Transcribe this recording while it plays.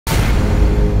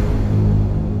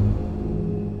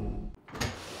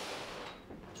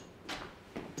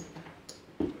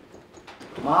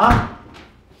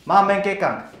Մամ, մենք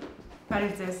եկանք։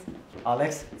 Բարև ձեզ։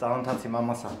 Ալեքս, ծանոթացի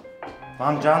մամասա։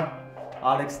 Մամ ջան,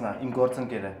 Ալեքսն է, իմ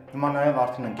գործընկերը։ Հիմա նաև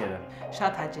արդեն ընկերը։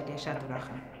 Շատ հաճելի է, շատ ուրախ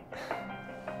եմ։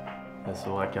 Ես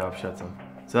ուղղակի ապշած եմ։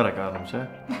 Ձերը կարում, չէ։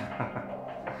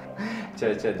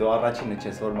 Չէ, դու առաջինը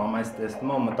չես, որ մամայից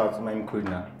տեսնում եմ, մտածում եմ իմ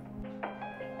քույրն է։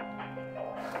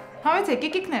 Համեցեք,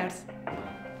 եկեք ներս։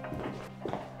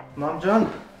 Մամ ջան,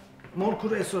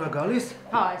 մորքուրը այսօր է գալիս։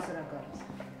 Հա, այսօր է գալիս։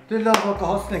 Դե լավ,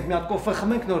 կհասնենք, մի հատ կոֆե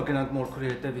խմենք, նոր գնանք մորքուրի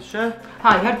հետևից, չէ։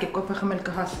 Հա, իհարկե կոֆե խմել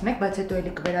կհասնենք, բայց հետո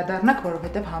էլի կվերադառնանք,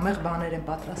 որովհետև համեղ բաներ են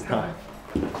պատրաստվում։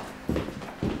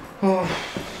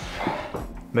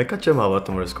 Մեկը չեմ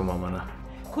հավատում, որ ես քո մաման է։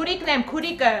 Քուրիկն եմ,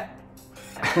 քուրիկը։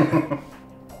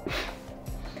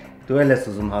 Դու էլ ես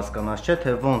ուզում հասկանաս, չէ,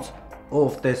 թե ոնց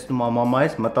ով տեսնում է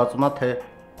մամայից, մտածում է, թե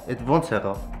այդ ոնց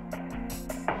եղավ։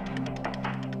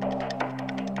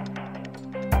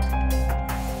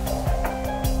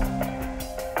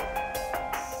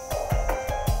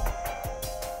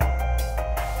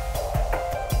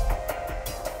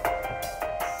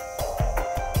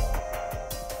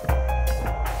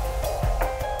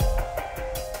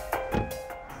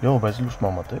 Yo, բայց լույս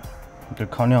մամա թե։ Դե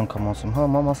քանի անգամ ասում, հա,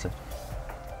 մամաս է։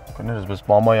 Կներես, բայց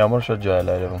մամայի համար շատ ջահել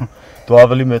է երևում։ Դու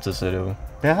ավելի մեծ ես երևում։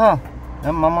 Դե հա,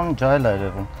 մաման ջահել է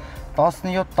երևում։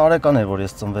 17 տարեկան էր, որ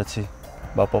ես ծնվեցի։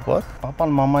 Պապա։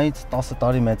 Պապան մամայից 10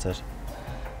 տարի մեծ էր։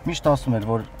 Միշտ ասում էր,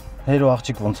 որ հերո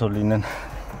աղջիկ ոնց որ լինեն։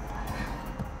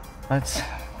 Բայց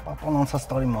պապան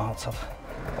անցած տարի մահացավ։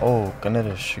 Օ,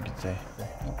 կներես, չգիտեի։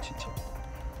 Չի։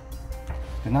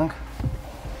 Գնանք։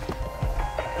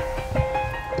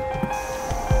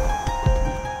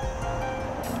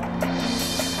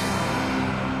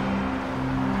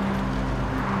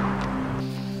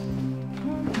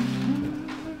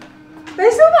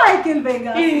 Տեսում եկել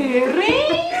Վեգաս։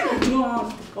 Իրին։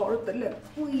 Կարոտել եմ։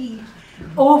 Ուի։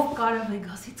 Ով կարա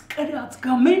Վեգասից կրած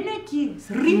գա մենակ ես։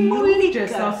 Ռիմոլիկ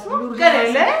ես ասում։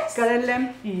 Կրել ես։ Կրել եմ։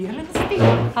 Իրեն ստի։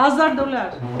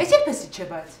 $1000։ Էս երբեսի չէ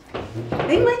բայց։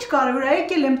 Հիմա ինչ կարևոր է,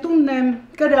 եկել եմ, տունն եմ,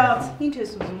 կրած։ Ինչ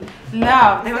ես ուզում։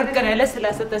 Լավ, դե որ կրել ես,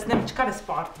 հլասը տեսնեմ չկար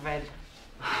սպարտվել։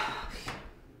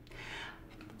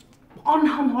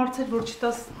 Անհամ հարցեր, որ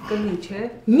չտաս կնի, չէ։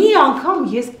 Մի անգամ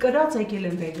ես կրած եկել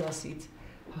եմ Վեգասից։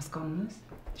 Հասկանում ես։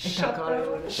 Շատ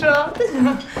կարևոր է։ Շատ։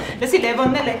 Լսի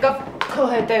Լևոնն էլ եկավ քո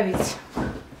հետևից։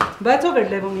 Բայց ով էր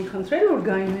Լևոնին խնդրել, որ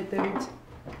գա իմ հետևից։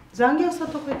 Զանգի ասա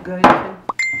թող հետ գա իմ։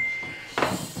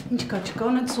 Ինչ կա, չկա,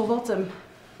 ունեն սոված եմ։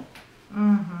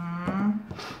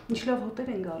 Ինչ լավ հոտեր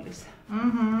են գալիս։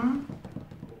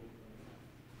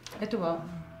 Հետո բա։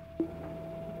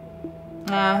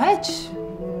 Հեչ,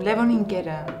 Լևոնի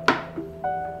ընկերը։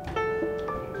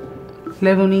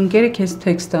 Լևոնի ընկերը քեզ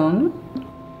տեքստ է անում։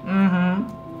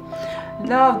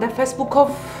 Լավ, դե Facebook-ով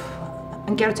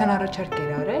ընկերության առաջարկ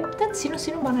էր արել, դա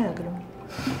սինուսինու բաներ է գրում։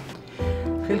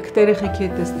 Խելքդ երեխեքի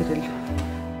հետ ես դրել։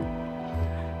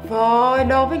 Վայ,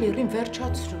 լավ էլ իրին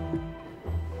վերջացրու։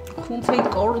 Ոնց էի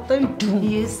կարոտել դու։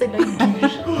 Ես էլ այն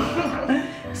գիր։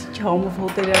 Ինչ համով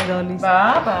հոտեր է գալիս։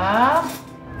 Բա։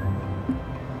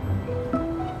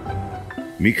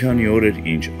 Մի քանի օր էր,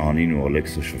 ինչ Անին ու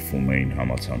Ալեքսը շփվում էին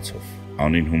համացանցով։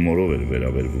 Անին հումորով էր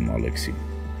վերաբերվում Ալեքսին։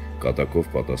 Կատակով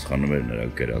պատասխանում էր նրա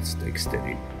գրած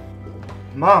տեքստերին։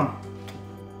 Մամ։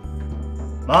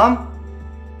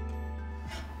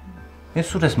 Ես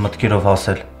ուր ես մտքերով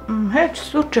ասել։ Հեչ,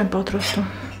 սուրճ եմ պատրաստում։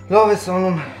 Լավ ես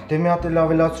անում, դե մի հատ էլ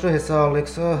ավելացրու, հեսա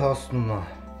Ալեքսը հասնում է։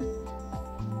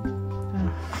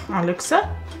 Ալեքսը։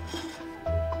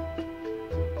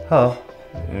 Հա,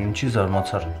 ինչի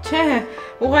զարմացար։ Չէ,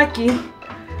 ուղղակի։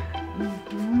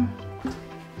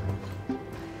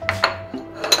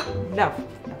 Լավ։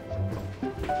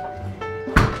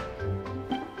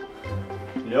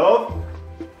 Լավ։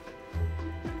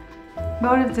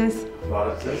 Բարև ձեզ։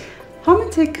 Բարև ձեզ։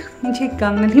 Համեցեք, ինչ եք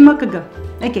կանգնել, հիմա կգա։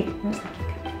 Եկեք, ներս եկեք։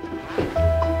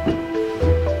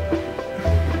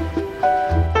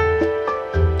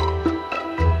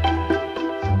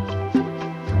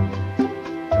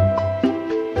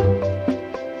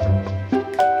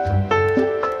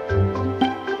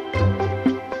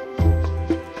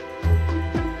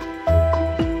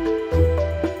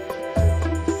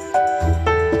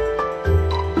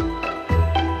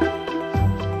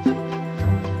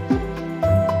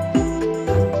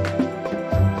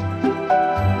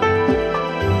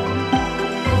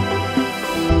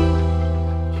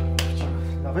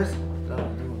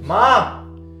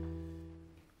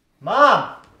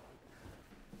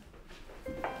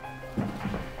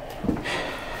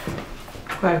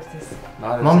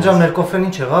 Մամ ջան, մեր կոֆեն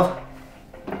ինչ եղավ։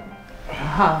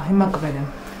 Հա, հիմա կվերեմ։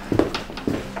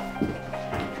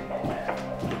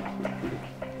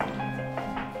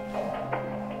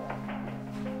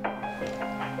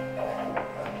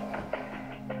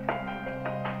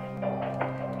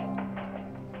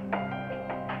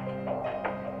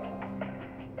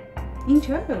 Ինչ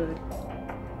է եղել։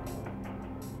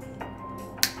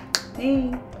 Էй,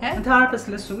 ընդհանրապես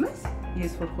լսում ես,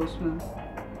 ես որ խոսում եմ։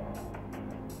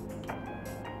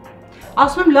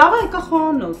 Ասում եմ լավ է եկա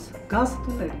խոհանոց, գազը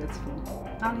տուն էր լցվում,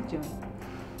 Անի ջան։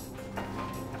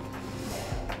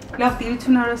 Լավ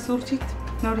տիրություն արա սուրճիդ,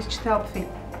 նորից չթափվի։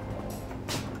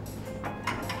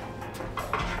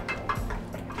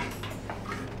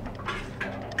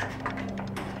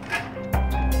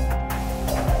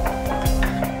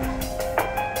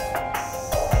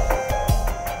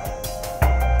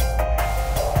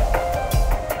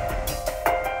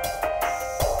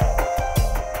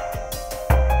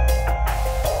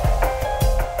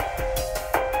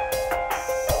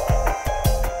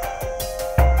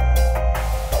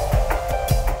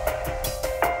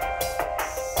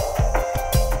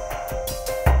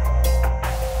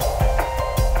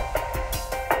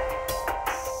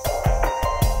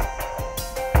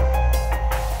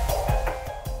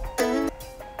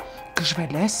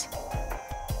 Գժվել ես։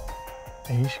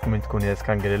 Ինչ կմիտք ունի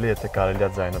այսքան գրելի, եթե կարելի է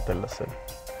ձայնդ էլ լսել։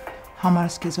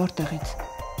 Համարս քեզ որտեղից։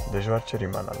 Դժվար չէր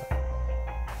իմանալը։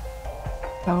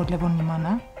 Դա որ Լևոնն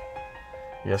իմանա։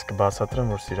 Ես կբացատրեմ,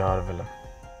 որ սիրահարվել եմ։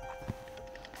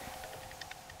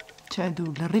 Չէ, դու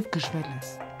լրիվ գժվել ես։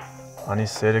 Անի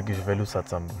սերը գժվելուց է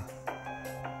ծնվում։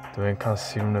 Դու այնքան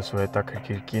սիրուն ես ու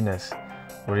հետաքրքիր կին ես,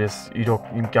 որ ես իրոք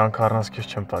իմ կյանքը առանց քեզ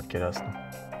չեմ պատկերացնում։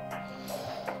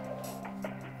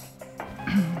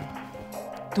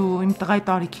 Դու իմ տղայի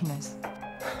տարիքին ես։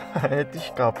 Այդ ինչ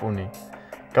կապ ունի։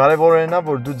 Կարևորն է,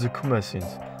 որ դու ձգում ես ինձ։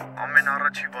 Ամեն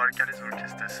առաջի վայրկյանից որ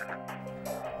քեզ տեսել եմ։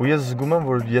 Ու ես զգում եմ,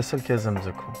 որ ես էլ քեզ եմ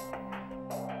ձգում։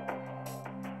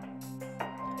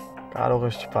 Կարող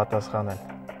ես չպատասխանել։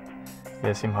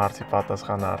 Ես իմ հարցի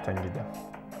պատասխանը արդեն գիտեմ։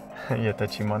 Եթե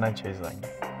չիմանայի չէի զանգի։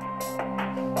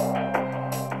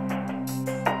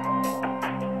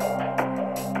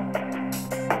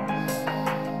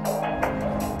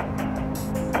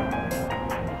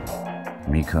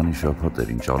 Մի քանի շաբաթ էր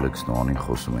ինչ Ալեքսն ու Անին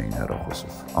խոսում էին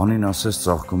հեռախոսով։ Անին ասես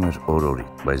ծաղկում էր օր-օրի,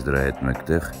 բայց դրա հետ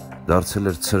մեկտեղ դարձել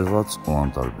էր ցրված ու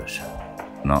անտարբեր։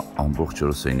 Նա ամբողջ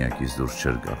օրը սենյակից դուրս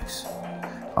չէր գալիս։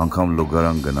 Անգամ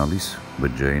լոգարան գնալիս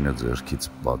բջջայինը ձեռքից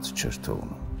բաց չէր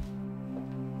թողնում։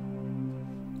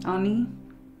 Անի։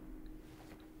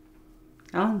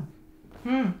 Ան։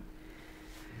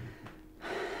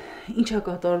 Ինչ է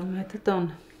կատարվում հետը տան։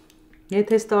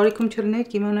 Եթե այս տարիքում չլներ,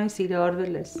 կիմանայի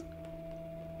սիրահարվել ես։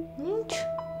 Ինչ։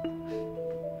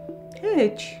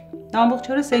 Հեչ։ Ամբողջ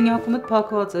օրը սենյակումդ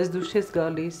փակված ես, դուրս չես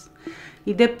գալիս։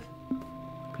 Իդեպ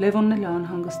Լևոնն էլ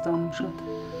անհանգստանում շատ։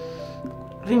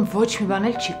 Ռիմ ոչ մի բան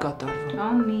էլ չի կատարվում։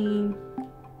 Անի։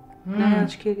 Նայ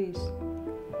աչքերիս։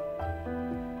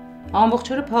 Ամբողջ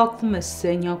օրը փակվում ես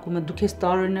սենյակումդ, դու քեզ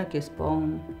տարօրինակ ես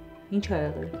պահում։ Ինչ ա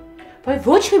եղել։ Բայց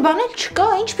ոչ մի բան էլ չկա,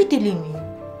 ինչ պիտի լինի։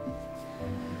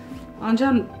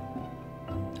 Անջան,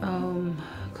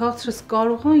 քաղցրս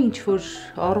կարող է ինչ-որ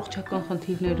առողջական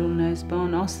խնդիրներ ունես,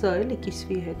 բան, ասա էլի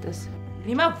կիսվի հետս։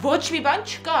 Հիմա ոչ մի բան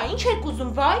չկա, ինչ եք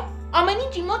ուզում, վայ, ամեն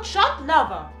ինչ իմ մոտ շատ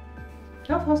լավ է։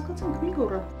 Լավ, հասկացանք, մի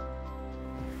գոռա։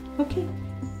 Okay։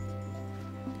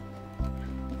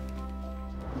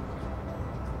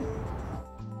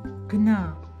 Գնա։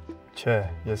 Չէ,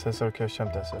 ես այսօր քեզ չեմ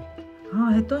տեսել։ Հա,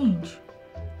 հետո ինչ։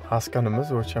 Հասկանում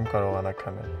ես, որ չեմ կարողանա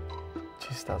քնել։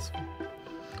 Չի ստացվում։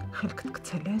 Խելքդ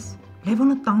գցել ես։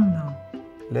 Լևոնը տանն է։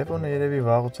 Լևոնը երևի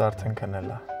վաղուց արդեն քնել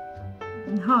է։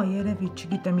 Հա, երևի,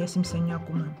 չգիտեմ, ես իմ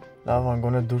սենյակում եմ։ Լավ,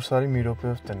 անգոնե դուրս արի մի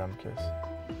րոպեով տենամ քեզ։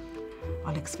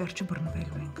 Ալեքս, վերջը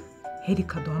բռնվելու ենք։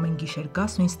 Հերիքա դու ամեն գիշեր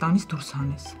գաս ու ինձ տանից դուրս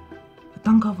հանես։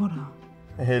 Վտանգավոր է։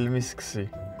 Էլ մի սկսի։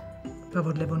 Բա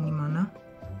որ Լևոնն իմանա։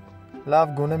 Լավ,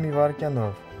 գոնե մի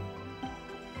վայրկյանով։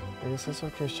 Ես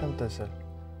այսօր քեզ չեմ տեսել։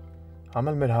 Համ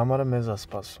էլ մեր համարը մեզ է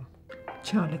սպասում։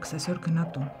 Չէ, Ալեքս, այսօր գնա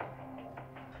տուն։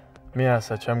 Մի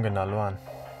ասա, չեմ գնալու ան։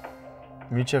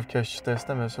 Մինչև քեզ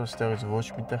չտեսնեմ, այսօր ստեղից ոչ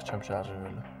միտեղ չեմ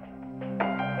շարժվելու։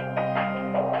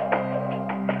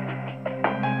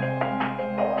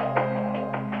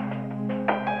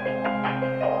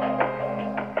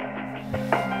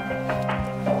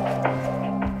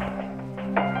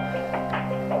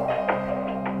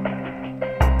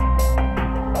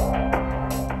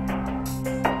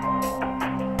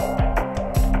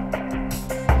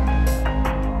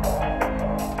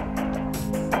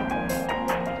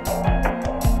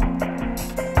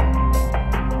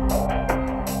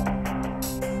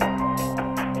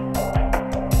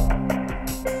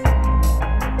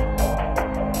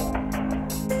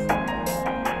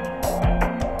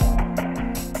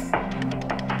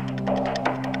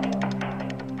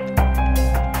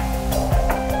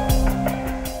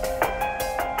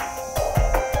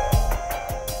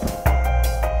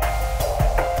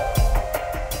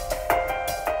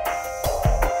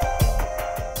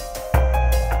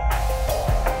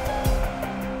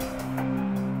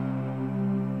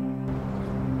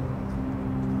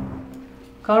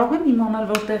 Կարող եմ իմանալ,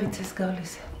 որտեղից ես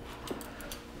գալիս։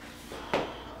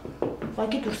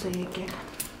 Ուղղակի դուրս է եկել։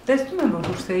 Տեսնում եմ, որ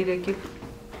դուրս է եկել։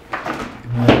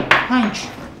 Հա ինչ։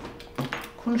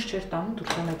 Քունս չէր տանում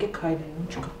դուրս եկել քայլելու,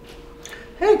 չկա։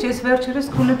 Հեչ, ես վերջերս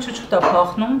քունը չուչուտ է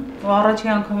փախնում, ու առաջի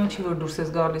անգամը չի, որ դուրս ես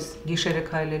գալիս գիշերը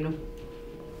քայլելու։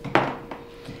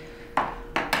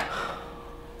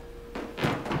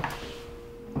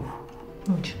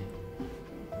 Ինչ։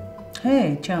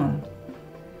 Հեչ, ջան։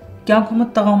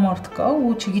 Կյանքումդ տղամարդ կա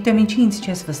ու չգիտեմ ինչի ինձ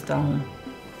չես վստահում։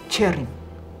 Չերին։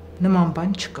 Նման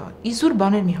բան չկա։ Իզուր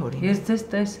բաներ մի հորին։ Ես ձեզ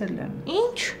տեսել եմ։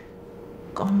 Ինչ։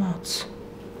 Կամաց։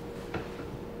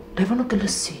 Լևոնը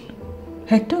կլսի։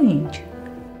 Հետո ինչ։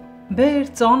 Բեր,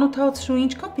 ծանոթացրու,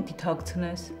 ինչ կա պիտի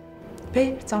թաքցնես։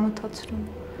 Բեր, ծանոթացրու։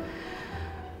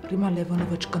 Հիմա Լևոնը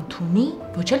ոչ կընդունի,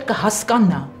 ոչ էլ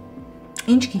կհասկանա։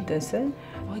 Ինչ գիտես է։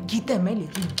 Գիտեմ էլի,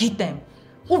 գիտեմ։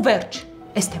 Ու վերջ,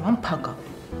 այս թեման փակ է։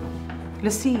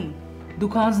 Լսի,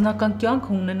 դու անձնական կյանք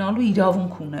ունենալու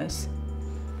իրավունք ունես։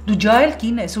 Դու ջահել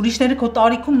կին ես, ուրիշները քո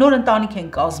տարիքում նոր ընտանիք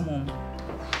են կազմում։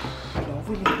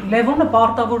 Լևոնը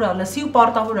պարտավոր է լսի ու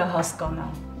պարտավոր է հասկանա։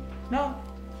 Նա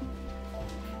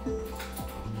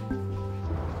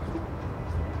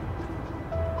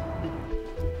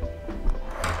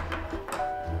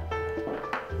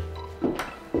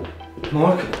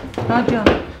Մորք։ Հա ջան։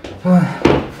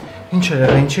 Ինչ է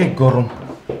եղել, ինչ եք գոռում։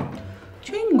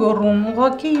 Չէին գոռում,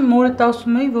 ուղղակի մորդ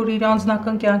ասում էի, որ իր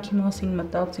անձնական կյանքի մասին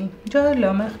մտածի։ Ջահել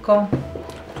է, մեղ կա։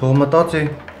 Թող մտածի,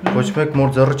 ոչ մեկ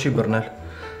մոր ձեռը չի բռնել։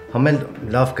 Համել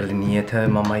լավ կլինի, եթե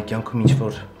մամայի կյանքում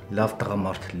ինչ-որ լավ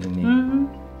տղամարդ լինի։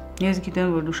 Ես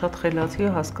գիտեմ, որ դու շատ խելացի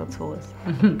ու հասկացող ես։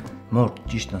 Մոր,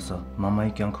 ճիշտն ասա,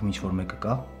 մամայի կյանքում ինչ-որ մեկը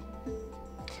կա։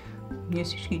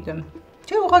 Ես ինչ գիտեմ։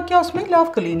 Չէ, ուղղակի ասում էի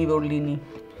լավ կլինի, որ լինի։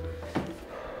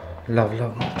 Լավ,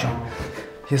 մոր ջան։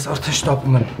 Ես արդեն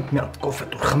շտապում եմ, մի հատ կոֆե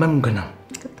տուր խմեմ ու գնամ։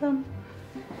 Կտամ։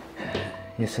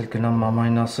 Ես էլ գնամ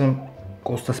մամային ասեմ,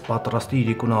 Կոստաս պատրաստի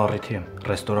իրիկունը առիթի եմ,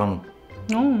 ռեստորանում։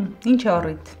 Ինչ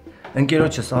առիթ։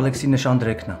 Ընկերոջս Ալեքսի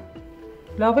նշանդրեքն է։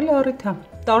 Լավ էլ առիթ է։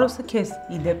 Տարոսը քեզ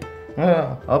իդեպ։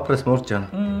 Ապրես մոր ջան։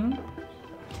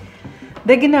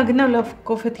 Դե գնա, լավ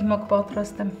կոֆե հիմա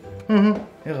կպատրաստեմ։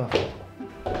 Եղավ։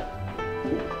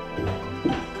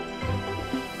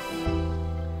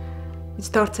 Ես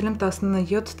դարձել եմ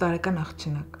 17 տարեկան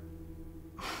աղջնակ։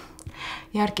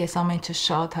 Իհարկե, այս ամեն ինչը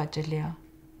շատ հաճելի է։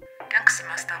 Կյանքս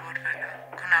իմաստավորվել է,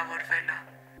 գունավորվել է։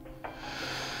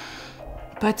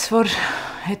 Բայց որ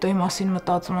հետոյի մասին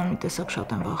մտածում եմ, մի տեսակ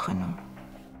շատ եմ վախենում։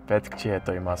 Պետք չի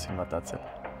հետոյի մասին մտածել։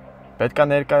 Պետք է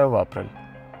ներկայով ապրել։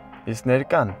 Իսկ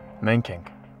ներկան մենք ենք։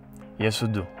 Ես ու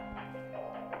դու։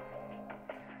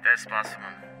 Դե սպասում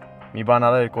եմ։ Մի բան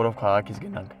արա երկորով քաղաքից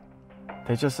գնանք։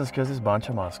 Թե չէ սենց քեզից բան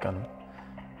չեմ հասկանում։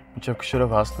 Մինչև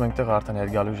քշերով հասնում ենք տեղ արդեն հետ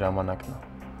գալու ժամանակն է։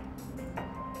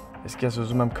 Իսկ ես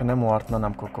ուզում եմ քնեմ ու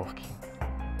արթնանամ քո կողքին։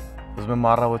 Ուզում եմ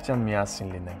առավոտյան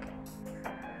միասին լինենք։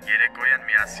 Երեկոյան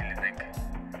միասին լինենք։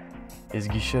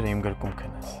 Իսկ գիշերը իմ գրկում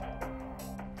քնես։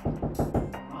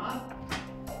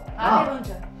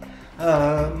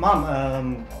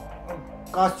 Մամ,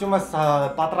 կոստյումս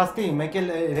պատրաստի, մեկ էլ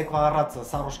երեկվա առած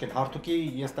սարոշկել, հարթուկի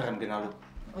ես տեղ եմ գնալու։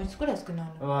 Ո՞ց կուր ես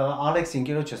գնալու։ Ալեքսի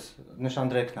ընկերոջս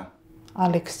նշանդրեքն է։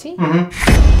 Ալեքսի։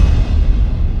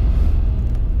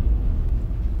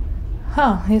 Հա,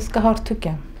 ես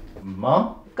կհարթուկեմ։ Մամ։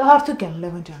 Կհարթուկեմ,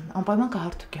 Լևոն ջան, անպայման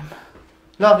կհարթուկեմ։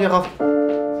 Լավ եղավ։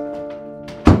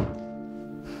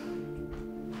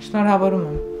 Շնորհավորում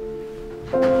եմ։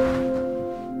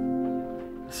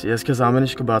 Ես քեզ ամեն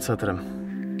ինչ կբացատրեմ։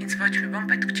 Ինձ ոչ մի բան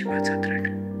պետք չի բացատրել։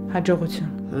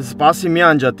 Հաջողություն։ Սպասի մի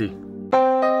անջատի։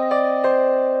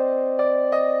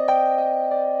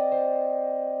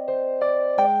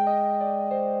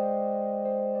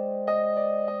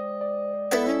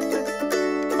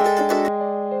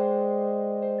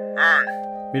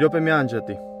 Մի րոպե մի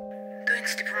անջատի։ Դու ինձ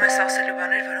ստիպում ես ասելու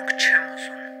բաներ, որոնք չեմ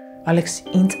ուզում։ Ալեքս,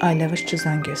 ինձ այլևս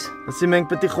չզանգես։ Լսի, մենք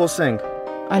պետք է խոսենք։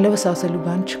 Այլևս ասելու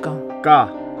բան չկա։ Կա։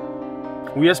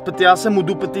 Ու ես պետք է ասեմ ու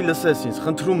դու պետք է լսես ինձ,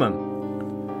 խնդրում եմ։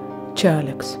 Չէ,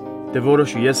 Ալեքս։ Դե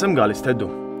որոշու, ես եմ գալիս, թե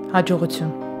դու։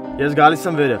 Հաջողություն։ Ես գալիս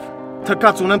եմ վերև։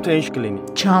 Թքած ունեմ, թե ինչ կլինի։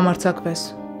 Չհամարձակվես։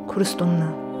 Քուրս տունն է։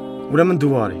 Ուրեմն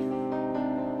դու արի։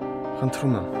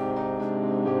 Խնդրում եմ։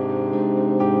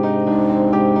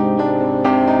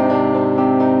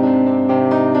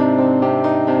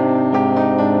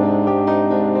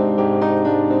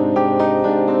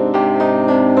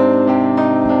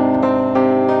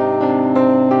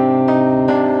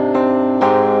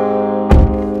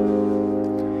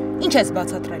 Ինչ ես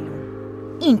բացատրելու։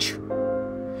 Ինչ։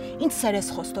 Ինչ սեր ես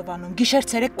խոստովանում, գիշեր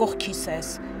ցերեկ կողքիս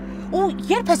ես։ Ու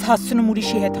երբ ես հասցնում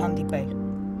ուրիշի հետ հանդիպել։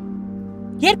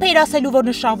 Երբ էիր ասելու, որ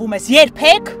նշանվում ես,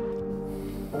 երբեք։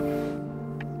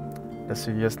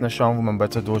 Լսի, ես նշանվում եմ,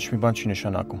 բայց այդ ոչ մի բան չի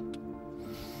նշանակում։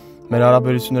 Մեր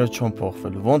հարաբերությունները չեն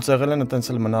փոխվելու։ Ոնց եղել են, այտենց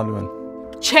էլ մնալու են։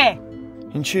 Չէ։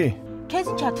 Ինչի։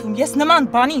 Քեզ ինչ ա թվում, ես նման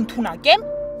բանի ընդունակ եմ։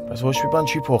 Բայց ոչ մի բան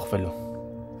չի փոխվելու։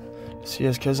 Լսի,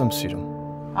 ես քեզ եմ սիրում։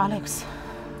 Ալեքս,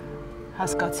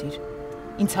 հասկացիր,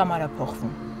 ինձ համար է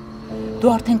փոխվում։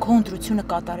 Դու արդեն քո ընտրությունը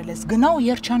կատարել ես, գնա ու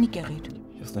երջանիկ եղիր։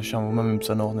 Ես նշանվում եմ իմ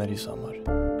ծնողներիս համար։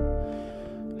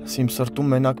 Լսի, իմ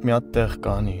սրտում մենակ մի հատ տեղ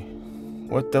կանի,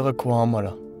 ու այդ տեղը քո համար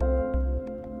է։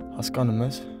 Հասկանում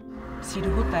ես։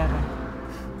 Սիրուհու տեղը։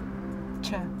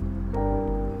 Չէ։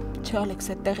 Չէ, Ալեքս,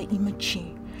 այդ տեղը իմը չի։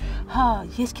 Հա,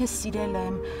 ես քեզ սիրել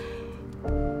եմ։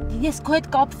 Ես քո հետ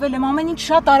կապվել եմ, ամեն ինչ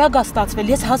շատ արագ է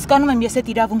ստացվել։ Ես հասկանում եմ, ես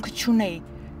այդ իրավունքը չունեի։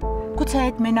 Գուցե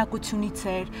այդ մենակությունից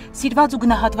էր, սիրված ու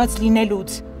գնահատված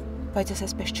լինելուց, բայց ես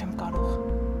այսպես չեմ կարող։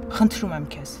 Խնդրում եմ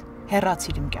քեզ,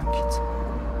 հեռացիր իմ կյանքից։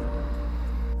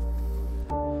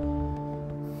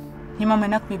 Հիմա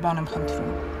մենակ մի բան եմ խնդրում։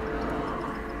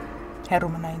 Հեռու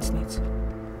մնա ինձնից։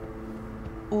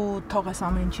 Ու թող այս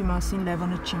ամեն ինչի մասին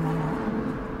Լևոնը չիմանա։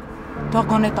 Թող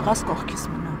գոնե տղաս կողքիս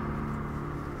մնա։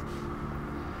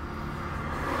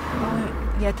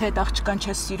 Եթե այդ աղջկան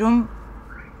չես սիրում,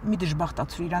 մի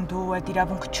դժբախտացրու իրան, դու այդ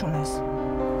իրավունքը չունես։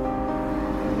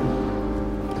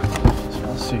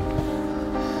 Սպասի։